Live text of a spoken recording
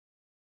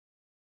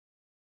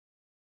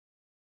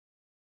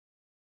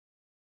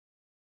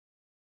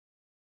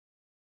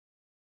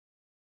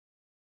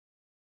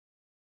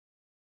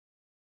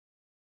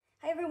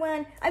Hi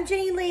everyone, I'm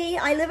Jenny Lee.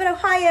 I live in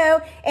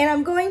Ohio and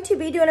I'm going to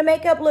be doing a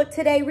makeup look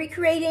today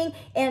recreating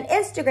an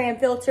Instagram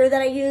filter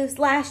that I used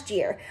last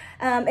year.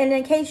 And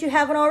in case you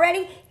haven't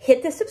already,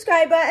 hit the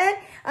subscribe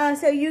button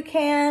so you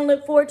can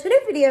look forward to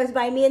new videos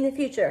by me in the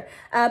future.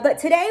 But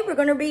today we're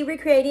going to be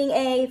recreating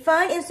a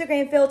fun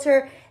Instagram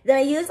filter that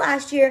I used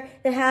last year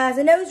that has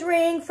a nose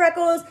ring,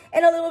 freckles,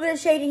 and a little bit of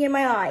shading in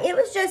my eye. It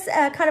was just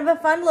kind of a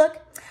fun look.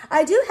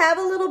 I do have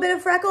a little bit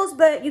of freckles,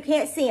 but you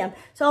can't see them.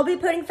 So I'll be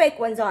putting fake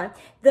ones on.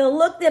 The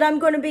look that I'm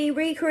going to be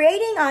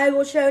recreating, I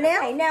will show now.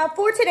 Okay, now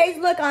for today's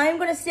look, I'm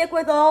going to stick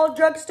with all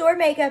drugstore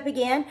makeup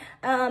again.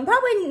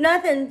 Probably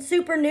nothing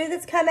super new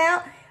that's come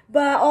out,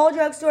 but all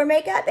drugstore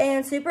makeup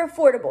and super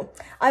affordable.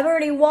 I've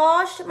already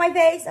washed my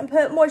face and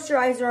put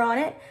moisturizer on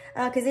it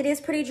because it is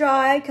pretty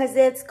dry because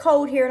it's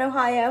cold here in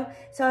Ohio.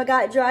 So I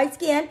got dry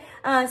skin.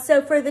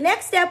 So for the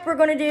next step we're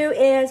going to do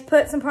is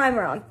put some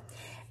primer on.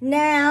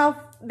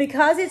 Now,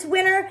 because it's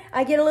winter,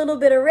 I get a little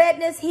bit of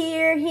redness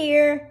here,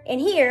 here, and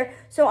here.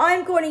 So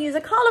I'm going to use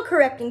a color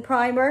correcting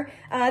primer.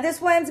 This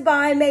one's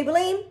by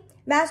Maybelline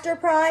Master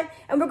Prime,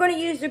 and we're going to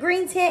use the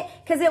green tint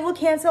because it will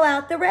cancel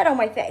out the red on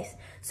my face.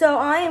 So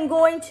I am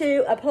going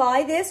to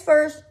apply this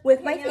first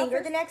with my finger.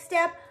 For the next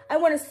step, I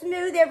want to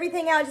smooth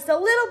everything out just a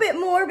little bit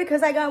more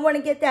because I want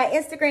to get that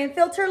Instagram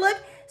filter look.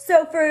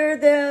 So for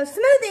the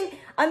smoothing,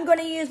 I'm going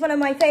to use one of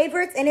my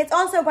favorites, and it's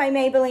also by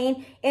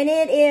Maybelline, and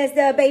it is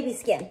the Baby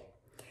Skin.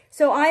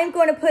 So I'm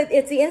going to put,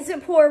 it's the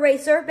Instant Pore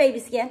Eraser, Baby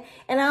Skin,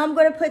 and I'm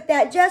going to put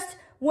that just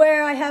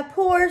where I have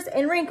pores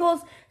and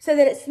wrinkles so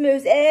that it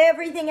smooths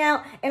everything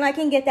out and I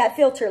can get that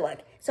filter look.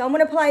 So I'm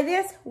going to apply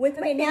this with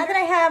my, now that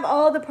I have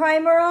all the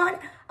primer on,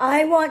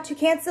 I want to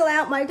cancel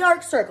out my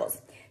dark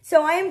circles.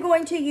 So I am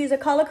going to use a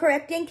color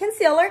correcting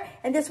concealer,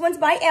 and this one's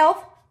by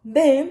e.l.f.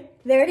 Boom,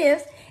 there it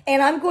is.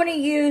 And I'm going to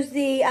use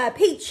the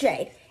peach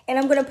shade, and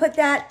I'm going to put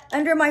that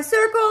under my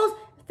circles,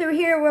 through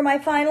here where my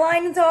fine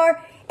lines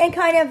are, and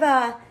kind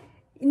of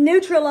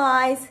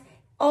neutralize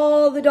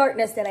all the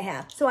darkness that I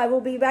have. So I will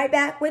be right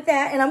back with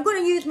that, and I'm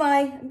going to use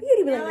my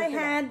beauty blender. Now I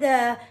had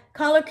the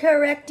color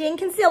correcting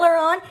concealer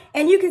on,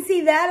 and you can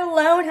see that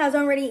alone has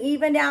already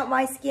evened out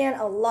my skin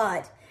a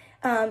lot.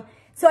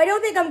 So I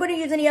don't think I'm going to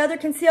use any other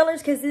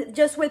concealers because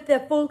just with the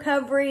full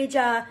coverage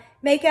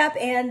makeup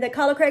and the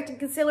color correcting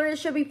concealer, it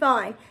should be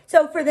fine.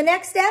 So for the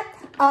next step,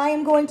 I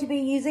am going to be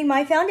using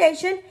my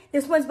foundation.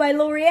 This one's by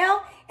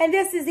L'Oreal, and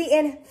this is the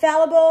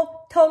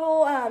Infallible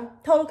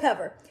Total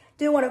Cover.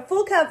 Do want a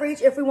full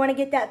coverage if we want to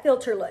get that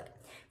filter look.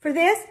 For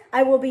this,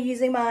 I will be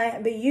using my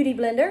beauty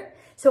blender.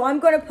 So I'm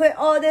going to put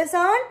all this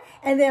on,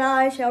 and then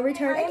I shall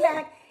return it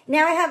back.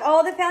 Now I have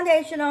all the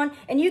foundation on,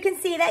 and you can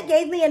see that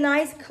gave me a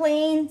nice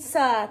clean,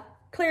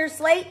 clear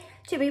slate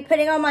to be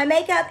putting on my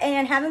makeup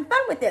and having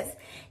fun with this.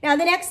 Now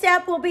the next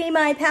step will be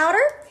my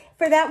powder.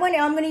 For that one,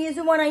 I'm going to use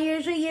the one I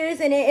usually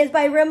use, and it is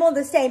by Rimmel,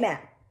 the Stay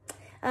Matte.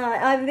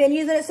 I've been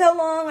using it so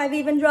long, I've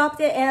even dropped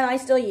it, and I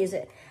still use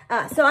it.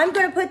 So I'm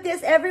going to put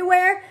this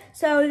everywhere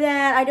so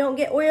that I don't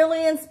get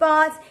oily in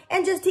spots,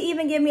 and just to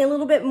even give me a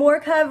little bit more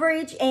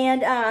coverage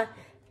and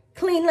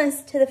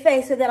cleanness to the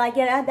face so that I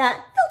get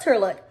that filter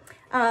look.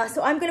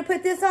 So I'm going to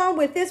put this on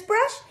with this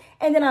brush,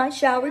 and then I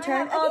shall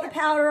return all the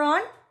powder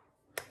on.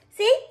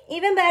 See?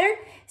 Even better.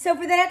 So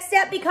for the next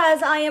step,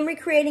 because I am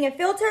recreating a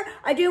filter,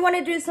 I do want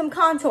to do some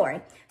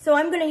contouring. So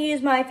I'm going to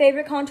use my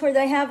favorite contour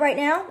that I have right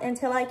now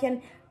until I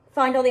can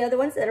find all the other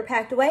ones that are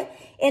packed away.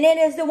 And it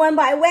is the one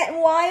by Wet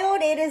n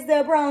Wild. It is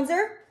the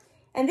bronzer.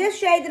 And this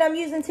shade that I'm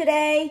using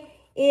today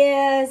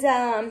is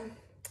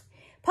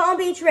Palm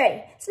Beach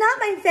Ready. It's not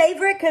my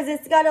favorite because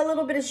it's got a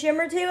little bit of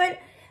shimmer to it.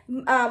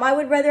 I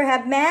would rather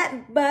have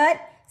matte,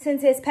 but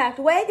since it's packed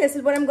away, this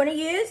is what I'm going to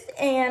use.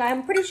 And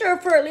I'm pretty sure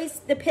for at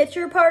least the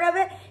picture part of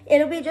it,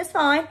 it'll be just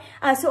fine.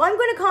 So I'm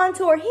going to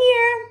contour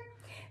here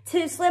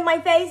to slim my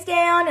face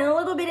down, and a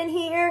little bit in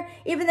here,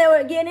 even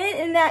though again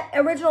in that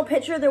original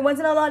picture there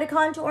wasn't a lot of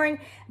contouring,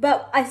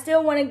 but I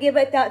still want to give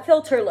it that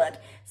filter look.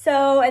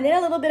 So, and then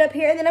a little bit up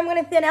here, and then I'm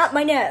going to thin out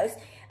my nose.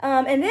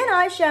 And then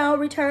I shall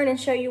return and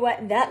show you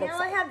what that looks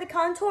like. Now I have the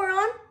contour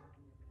on.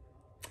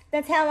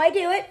 That's how I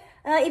do it.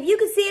 If you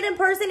can see it in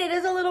person, it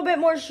is a little bit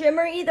more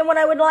shimmery than what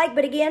I would like,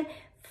 but again,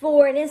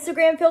 for an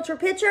Instagram filter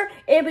picture,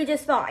 it'll be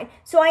just fine.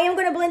 So I am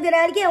going to blend it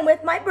out again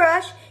with my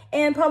brush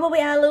and probably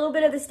add a little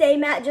bit of the Stay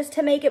Matte just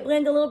to make it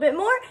blend a little bit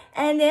more.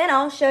 And then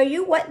I'll show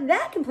you what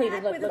that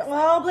completed look looks like.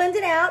 All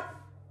blended out.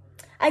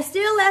 I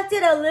still left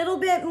it a little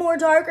bit more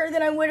darker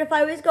than I would if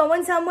I was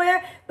going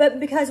somewhere, but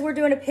because we're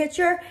doing a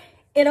picture,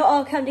 it'll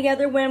all come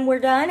together when we're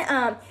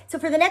done. So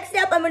for the next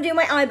step, I'm going to do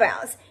my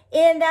eyebrows.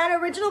 In that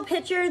original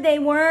picture, they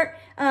weren't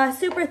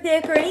super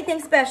thick or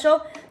anything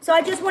special. So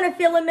I just want to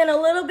fill them in a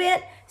little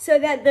bit so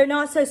that they're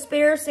not so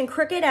sparse and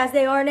crooked as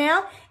they are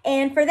now.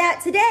 And for that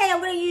today, I'm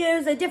going to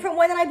use a different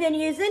one that I've been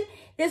using.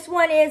 This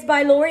one is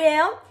by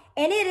L'Oreal,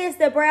 and it is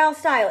the Brow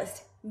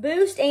Stylist.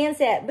 Boost and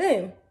Set.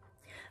 Boom.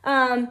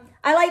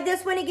 I like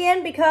this one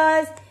again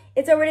because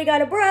it's already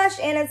got a brush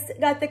and it's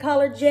got the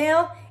colored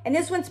gel. And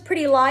this one's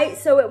pretty light,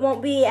 so it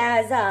won't be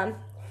as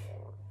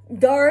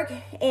dark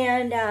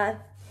and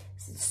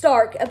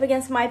stark up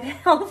against my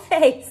pale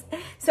face.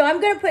 So I'm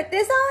going to put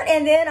this on,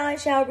 and then I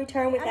shall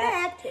return with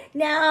that.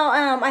 Now,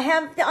 I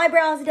have the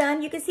eyebrows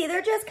done. You can see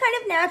they're just kind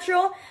of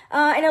natural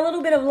and a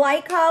little bit of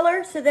light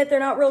color so that they're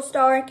not real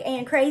stark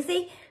and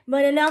crazy,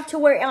 but enough to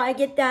where I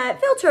get that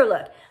filter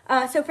look.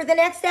 So for the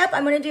next step,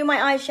 I'm going to do my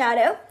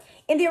eyeshadow.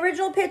 In the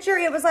original picture,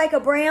 it was like a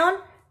brown,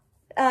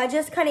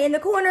 just kind of in the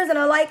corners and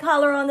a light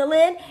color on the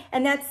lid,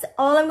 and that's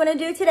all I'm going to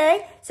do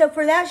today. So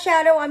for that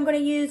shadow, I'm going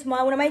to use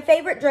one of my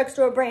favorite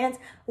drugstore brands,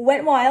 Wet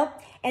n Wild,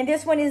 and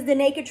this one is the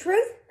Naked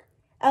Truth.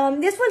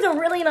 This one's a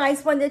really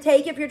nice one to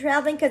take if you're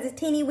traveling because it's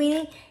teeny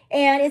weeny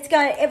and it's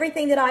got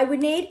everything that I would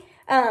need.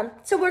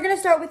 So we're going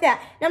to start with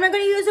that. Now I'm not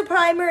going to use a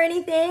primer or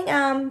anything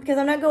because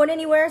I'm not going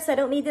anywhere, so I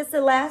don't need this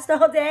to last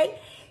all day.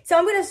 So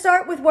I'm going to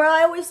start with where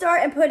I always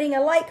start and putting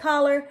a light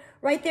color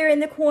right there in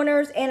the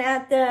corners and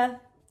at the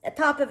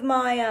top of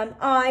my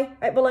eye,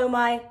 right below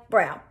my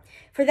brow.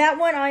 For that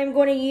one, I'm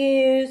going to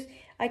use,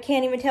 I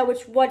can't even tell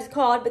what it's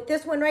called, but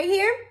this one right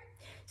here.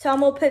 So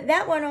I'm going to put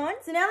that one on.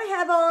 So now I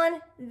have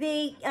on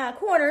the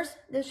corners,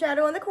 the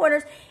shadow on the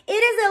corners. It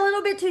is a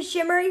little bit too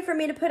shimmery for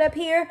me to put up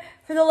here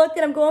for the look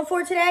that I'm going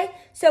for today.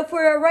 So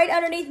for right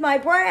underneath my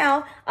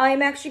brow,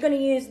 I'm actually going to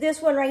use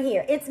this one right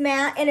here. It's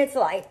matte and it's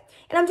light.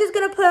 And I'm just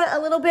going to put a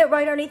little bit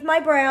right underneath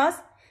my brows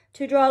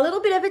to draw a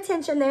little bit of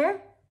attention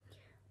there.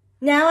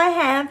 Now I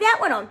have that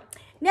one on.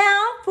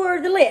 Now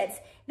for the lids.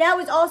 That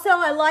was also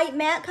a light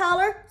matte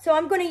color. So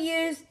I'm going to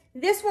use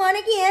this one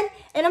again.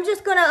 And I'm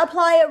just going to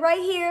apply it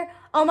right here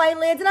on my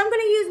lids. And I'm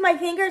going to use my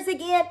fingers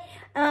again.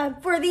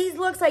 For these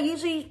looks, I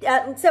usually,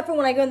 except for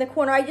when I go in the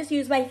corner, I just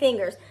use my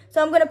fingers.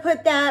 So I'm going to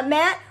put that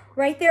matte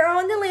right there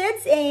on the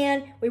lids.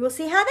 And we will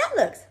see how that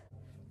looks.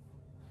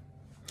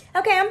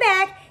 Okay, I'm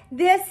back.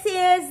 This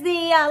is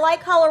the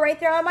light color right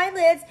there on my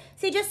lids.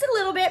 See, just a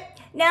little bit.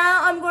 Now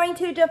I'm going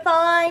to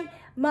define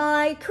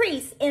my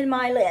crease in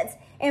my lids.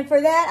 And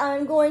for that,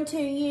 I'm going to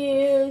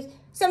use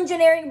some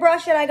generic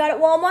brush that I got at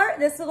Walmart,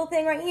 this little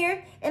thing right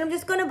here. And I'm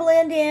just going to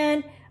blend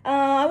in,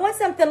 I want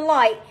something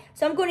light.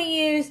 So I'm going to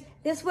use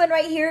this one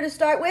right here to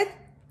start with.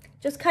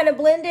 Just kind of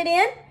blend it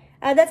in.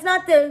 That's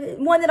not the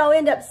one that I'll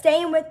end up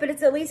staying with, but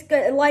it's at least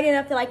good, light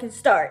enough that I can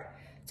start.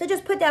 So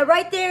just put that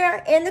right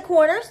there in the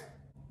corners.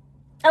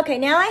 Okay,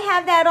 now I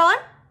have that on.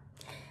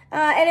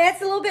 And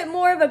that's a little bit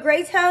more of a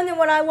gray tone than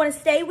what I want to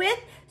stay with.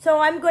 So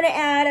I'm going to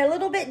add a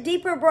little bit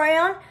deeper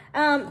brown,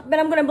 but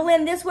I'm going to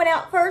blend this one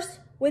out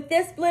first with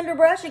this blender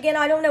brush. Again,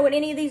 I don't know what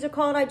any of these are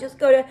called. I just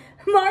go to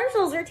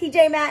Marshall's or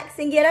TJ Maxx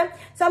and get them.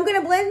 So I'm going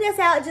to blend this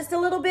out just a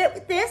little bit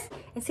with this.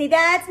 And see,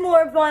 that's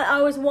more of what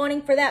I was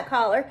wanting for that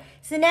color.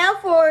 So now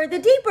for the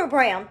deeper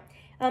brown.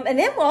 And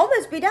then we'll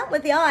almost be done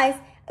with the eyes.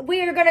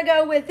 We are going to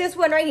go with this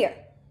one right here.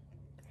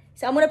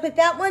 So I'm going to put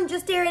that one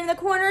just there in the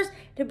corners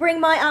to bring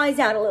my eyes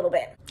out a little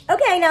bit.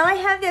 Okay, now I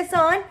have this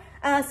on.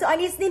 So I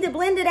just need to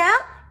blend it out.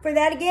 For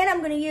that, again, I'm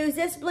going to use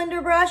this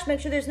blender brush, make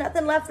sure there's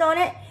nothing left on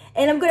it.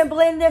 And I'm going to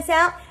blend this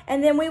out,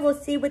 and then we will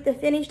see what the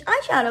finished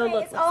eyeshadow looks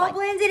like. It's all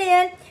blended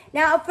in.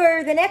 Now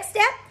for the next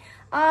step,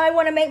 I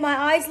want to make my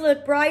eyes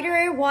look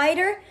brighter,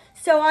 whiter.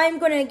 So I'm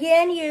going to,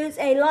 again, use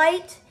a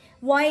light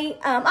white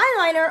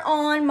eyeliner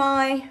on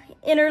my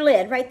inner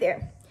lid right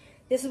there.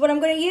 This is what I'm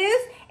going to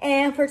use.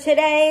 And for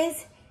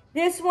today's,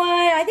 this one,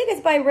 I think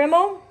it's by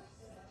Rimmel.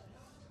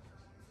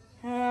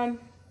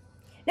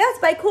 No, it's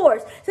by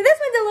Kors. So this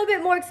one's a little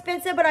bit more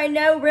expensive, but I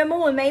know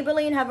Rimmel and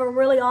Maybelline have a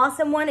really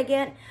awesome one.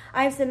 Again,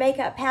 I have some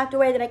makeup packed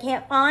away that I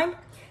can't find.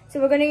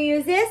 So we're going to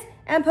use this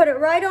and put it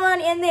right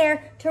on in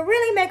there to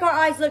really make our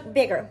eyes look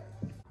bigger.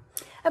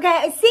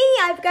 Okay, see,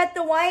 I've got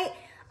the white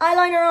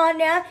eyeliner on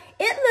now.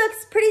 It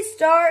looks pretty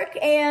stark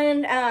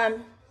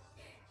and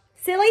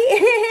silly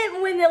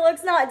when the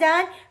look's not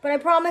done, but I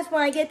promise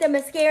when I get the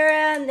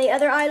mascara and the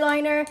other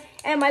eyeliner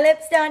and my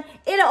lips done,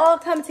 it'll all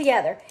come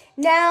together.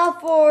 Now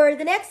for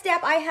the next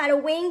step, I had a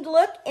winged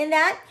look in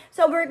that,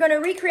 so we're going to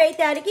recreate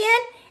that again,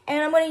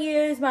 and I'm going to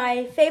use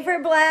my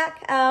favorite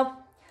black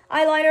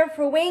eyeliner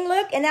for wing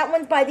look, and that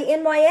one's by the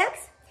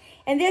NYX,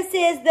 and this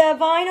is the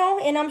vinyl,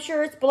 and I'm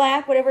sure it's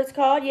black, whatever it's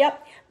called,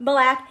 yep,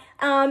 black.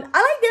 I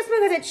like this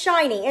one because it's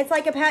shiny. It's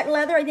like a patent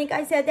leather, I think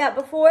I said that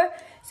before,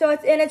 so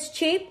it's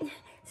cheap.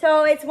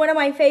 So it's one of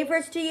my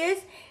favorites to use.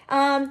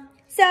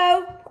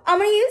 So I'm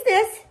going to use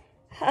this.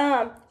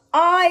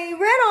 I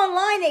read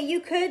online that you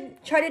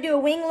could try to do a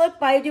wing look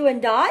by doing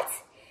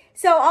dots.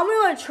 So I'm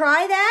going to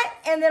try that,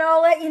 and then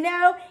I'll let you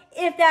know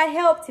if that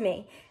helped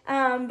me. But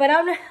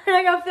I'm not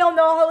going to film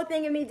the whole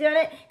thing of me doing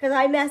it because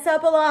I mess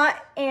up a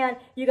lot, and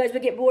you guys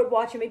would get bored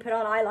watching me put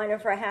on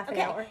eyeliner for a half an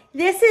hour.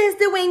 This is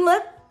the wing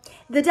look.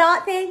 The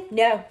dot thing,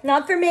 no,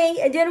 not for me.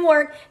 It didn't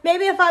work.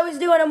 Maybe if I was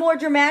doing a more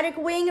dramatic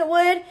wing, it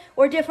would,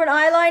 or different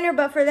eyeliner,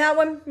 but for that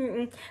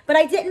one, But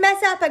I didn't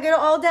mess up. I got it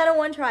all done in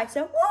one try,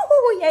 so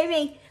woohoo, yay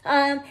me.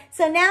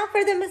 So now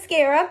for the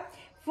mascara.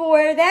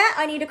 For that,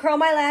 I need to curl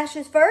my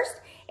lashes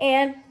first,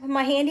 and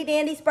my handy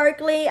dandy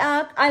sparkly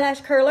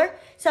eyelash curler.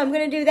 So I'm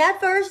going to do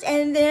that first,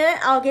 and then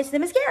I'll get to the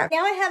mascara.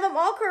 Now I have them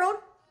all curled.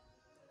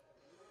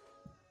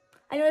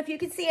 I don't know if you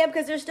can see them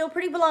because they're still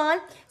pretty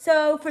blonde.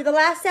 So for the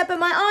last step of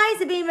my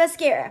eyes, it'd be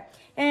mascara.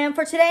 And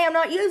for today, I'm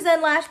not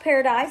using Lash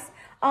Paradise.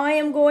 I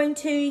am going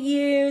to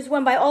use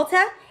one by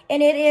Ulta,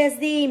 and it is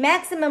the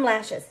Maximum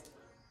Lashes.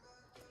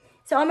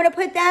 So I'm going to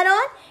put that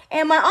on,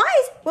 and my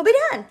eyes will be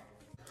done.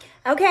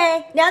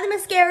 Okay, now the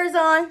mascara's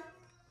on.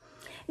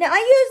 Now I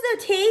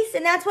use the Latisse,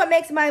 and that's what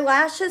makes my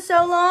lashes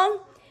so long.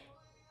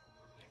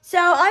 So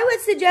I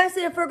would suggest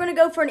that if we're going to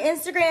go for an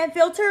Instagram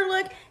filter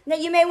look,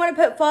 that you may want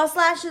to put false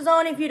lashes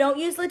on if you don't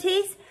use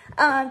Latisse.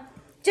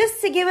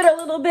 Just to give it a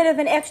little bit of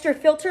an extra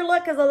filter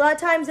look, because a lot of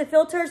times the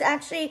filters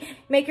actually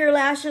make your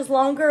lashes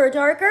longer or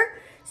darker.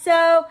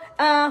 So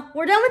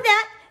we're done with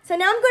that. So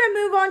now I'm going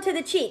to move on to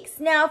the cheeks.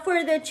 Now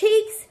for the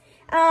cheeks,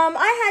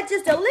 I had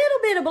just a little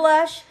bit of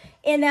blush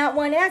in that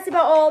one, and that's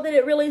about all that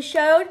it really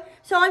showed.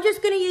 So I'm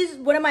just going to use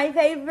one of my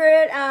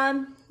favorite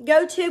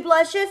go-to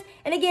blushes,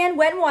 and again,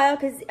 Wet n Wild,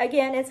 because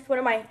again, it's one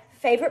of my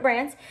favorite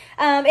brands.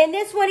 And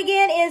this one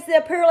again is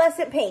the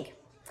Pearlescent Pink.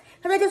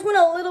 Because I just want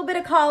a little bit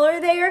of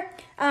color there.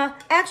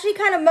 Actually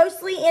kind of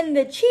mostly in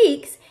the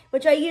cheeks,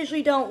 which I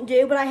usually don't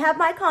do, but I have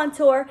my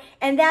contour,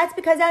 and that's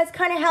because that's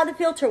kind of how the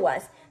filter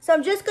was. So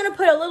I'm just going to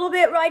put a little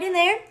bit right in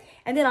there,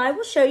 and then I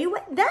will show you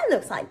what that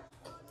looks like.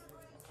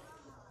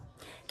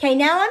 Okay,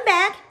 now I'm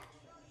back.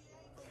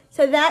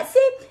 So that's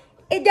it.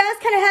 It does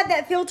kind of have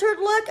that filtered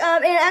look,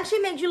 and it actually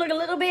makes you look a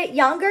little bit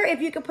younger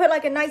if you could put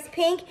like a nice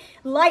pink,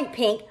 light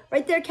pink,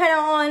 right there kind of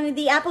on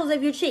the apples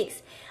of your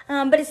cheeks.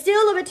 But it's still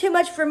a little bit too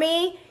much for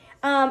me.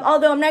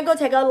 Although I'm not going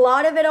to take a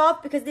lot of it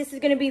off because this is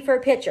going to be for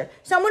a picture.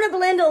 So I'm going to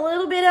blend a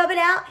little bit of it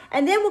out,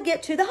 and then we'll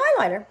get to the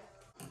highlighter.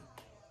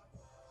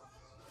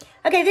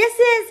 Okay, this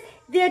is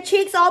the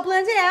cheeks all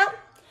blended out.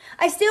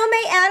 I still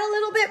may add a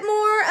little bit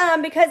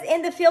more because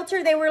in the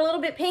filter they were a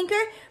little bit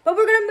pinker, but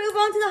we're going to move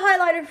on to the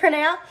highlighter for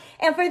now.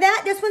 And for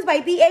that, this one's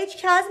by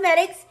BH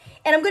Cosmetics,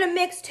 and I'm going to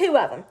mix two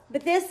of them.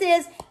 But this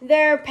is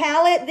their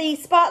palette, the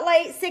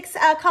Spotlight 6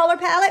 color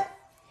palette,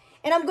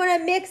 and I'm going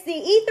to mix the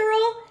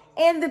Ethereal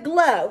and the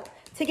Glow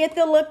to get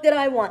the look that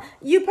I want.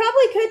 You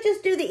probably could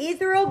just do the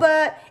Ethereal,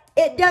 but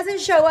it doesn't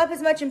show up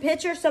as much in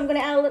pictures, so I'm going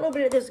to add a little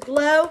bit of this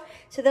Glow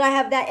so that I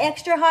have that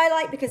extra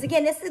highlight, because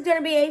again, this is going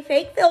to be a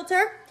fake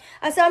filter.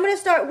 So I'm going to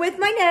start with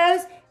my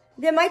nose,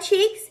 then my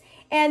cheeks,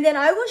 and then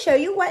I will show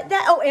you what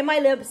that, oh, and my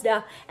lips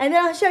now, and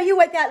then I'll show you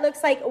what that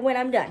looks like when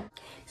I'm done.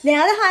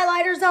 Now the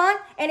highlighter's on,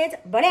 and it's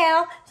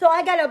banal, so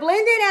I got to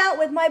blend it out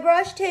with my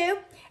brush too,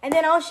 and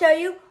then I'll show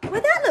you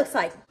what that looks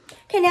like.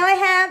 Okay, now I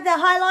have the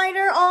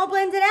highlighter all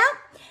blended out,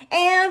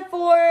 and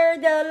for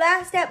the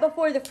last step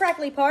before the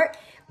freckly part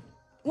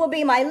will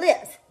be my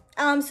lips.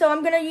 So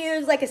I'm going to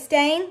use like a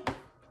stain.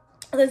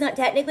 Although it's not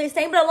technically a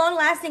stain, but a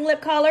long-lasting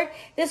lip color.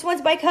 This one's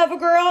by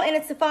CoverGirl, and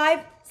it's a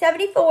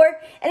 574,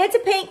 and it's a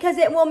pink because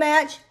it will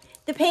match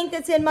the pink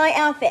that's in my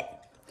outfit.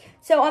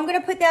 So I'm going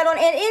to put that on,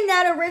 and in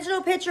that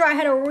original picture, I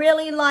had a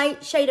really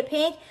light shade of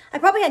pink. I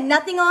probably had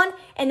nothing on,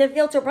 and the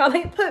filter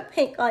probably put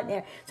pink on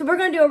there. So we're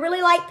going to do a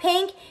really light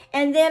pink,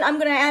 and then I'm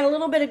going to add a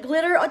little bit of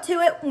glitter to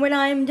it when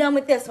I'm done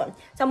with this one.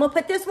 So I'm going to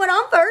put this one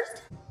on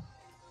first.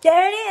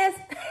 There it is.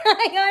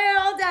 I got it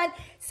all done.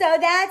 So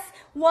that's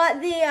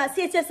what the,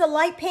 see, it's just a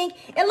light pink.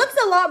 It looks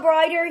a lot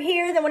brighter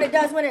here than what it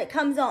does when it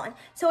comes on.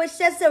 So it's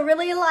just a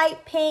really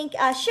light pink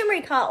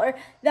shimmery color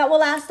that will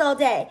last all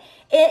day.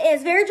 It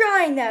is very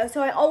drying though,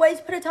 so I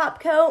always put a top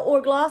coat or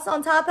gloss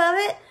on top of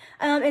it.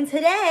 And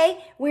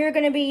today we're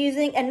going to be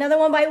using another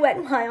one by Wet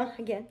n Wild.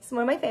 Again, it's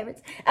one of my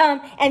favorites.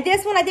 And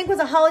this one I think was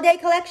a holiday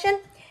collection,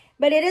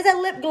 but it is a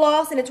lip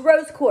gloss and it's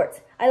rose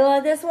quartz. I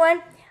love this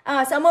one.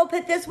 So I'm going to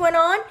put this one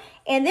on,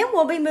 and then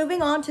we'll be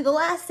moving on to the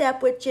last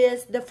step, which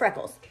is the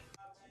freckles.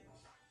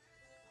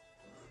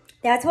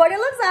 That's what it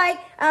looks like.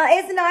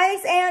 It's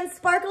nice and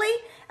sparkly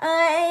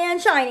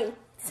and shiny.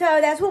 So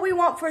that's what we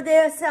want for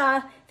this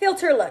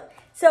filter look.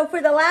 So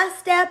for the last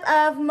step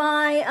of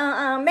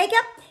my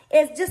makeup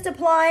is just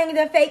applying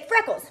the fake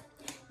freckles.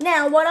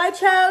 Now, what I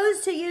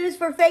chose to use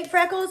for fake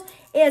freckles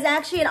is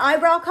actually an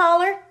eyebrow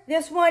color.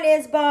 This one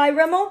is by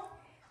Rimmel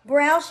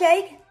Brow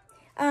Shake.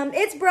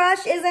 Its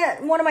brush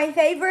isn't one of my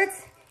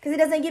favorites because it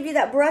doesn't give you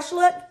that brush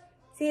look.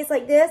 See, it's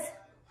like this.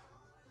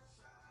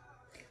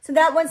 So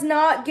that one's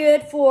not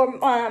good for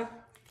my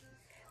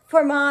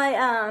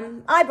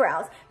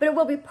eyebrows, but it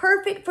will be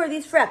perfect for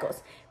these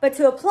freckles. But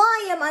to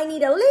apply them, I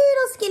need a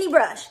little skinny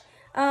brush.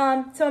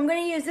 So I'm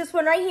going to use this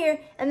one right here,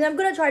 and then I'm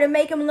going to try to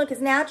make them look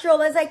as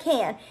natural as I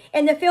can.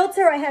 And the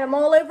filter, I had them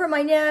all over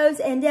my nose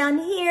and down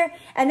here,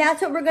 and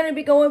that's what we're going to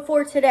be going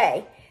for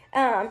today.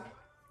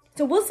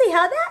 So we'll see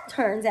how that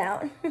turns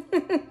out.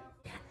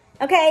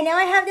 Okay, now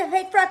I have the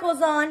fake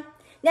freckles on.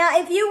 Now,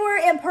 if you were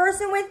in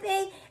person with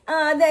me,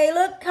 they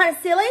look kind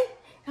of silly.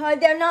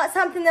 They're not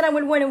something that I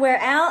would want to wear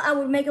out. I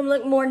would make them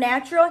look more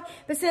natural.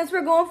 But since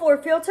we're going for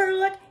a filter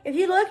look, if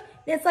you look,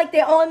 it's like they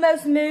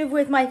almost move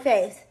with my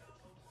face.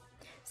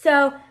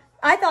 So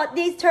I thought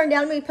these turned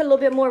out, let me put a little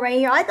bit more right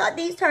here. I thought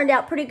these turned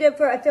out pretty good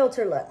for a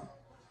filter look.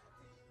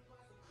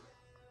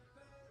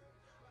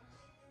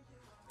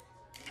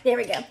 There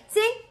we go.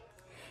 See?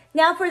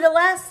 Now for the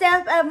last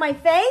step of my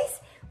face,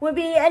 would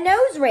be a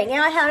nose ring.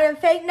 And I had a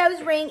fake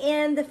nose ring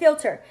in the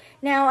filter.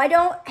 Now, I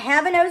don't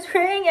have a nose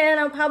ring, and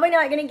I'm probably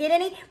not going to get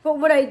any, but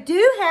what I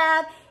do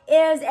have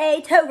is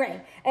a toe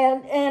ring.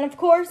 And of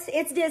course,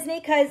 it's Disney,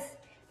 because,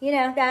 you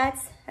know,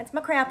 that's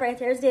my crap right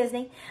there, is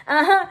Disney.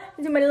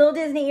 These are my little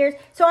Disney ears.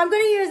 So I'm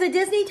going to use a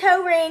Disney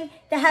toe ring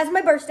that has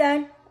my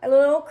birthstone, a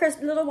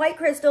little white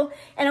crystal,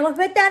 and I'm going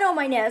to put that on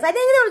my nose. I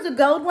think there was a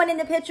gold one in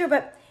the picture,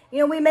 but, you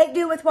know, we make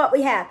do with what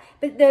we have.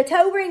 But the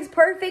toe ring's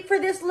perfect for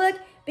this look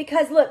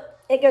because, look,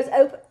 it goes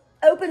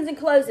opens and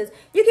closes.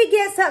 You could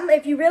get something,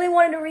 if you really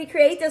wanted to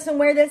recreate this and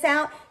wear this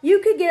out, you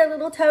could get a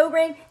little toe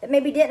ring that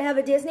maybe didn't have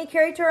a Disney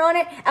character on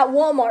it at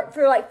Walmart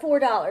for like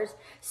 $4.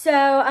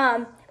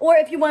 So, or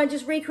if you want to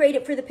just recreate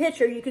it for the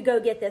picture, you could go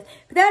get this.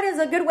 But that is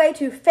a good way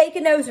to fake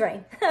a nose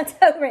ring, a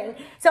toe ring.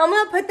 So I'm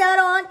going to put that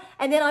on,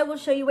 and then I will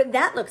show you what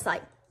that looks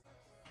like.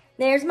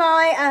 There's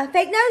my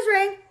fake nose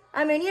ring.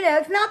 I mean, you know,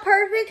 it's not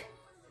perfect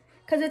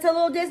because it's a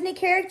little Disney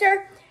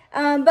character,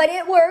 but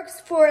it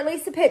works for at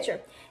least the picture.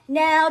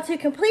 Now, to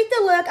complete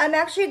the look, I'm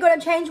actually going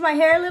to change my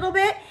hair a little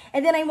bit,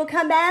 and then I will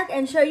come back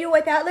and show you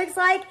what that looks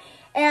like.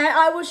 And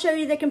I will show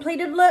you the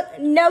completed look,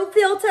 no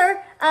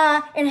filter,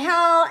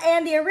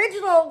 and the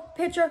original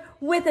picture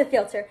with a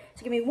filter.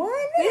 So give me 1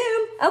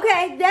 minute.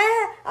 Okay,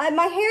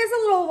 my hair is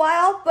a little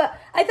wild, but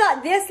I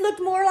thought this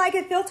looked more like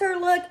a filter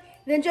look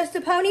than just a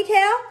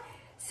ponytail.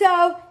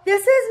 So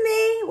this is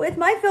me with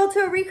my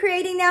filter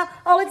recreating now,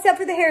 all except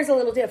for the hair is a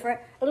little different,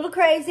 a little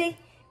crazy.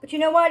 But you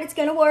know what? It's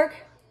going to work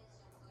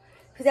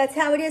because that's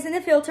how it is in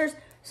the filters.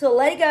 So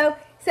let it go.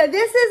 So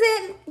this is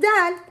it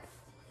done.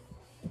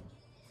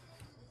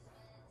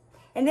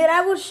 And then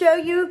I will show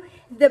you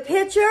the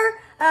picture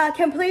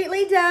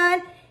completely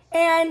done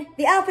and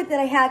the outfit that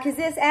I have, because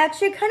this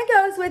actually kind of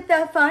goes with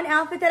the fun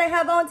outfit that I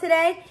have on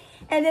today.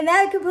 And then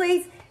that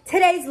completes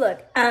today's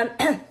look.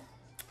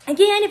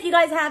 Again, if you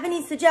guys have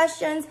any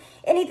suggestions,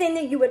 anything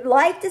that you would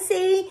like to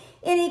see,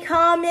 any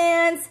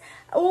comments,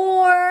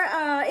 or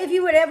if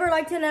you would ever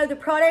like to know the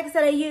products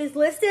that I use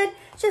listed,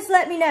 just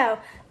let me know.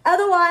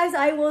 Otherwise,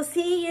 I will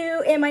see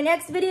you in my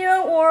next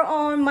video or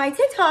on my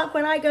TikTok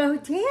when I go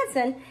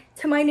dancing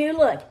to my new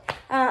look.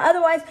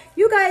 Otherwise,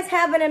 you guys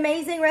have an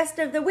amazing rest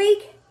of the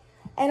week,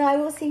 and I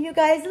will see you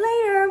guys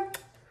later.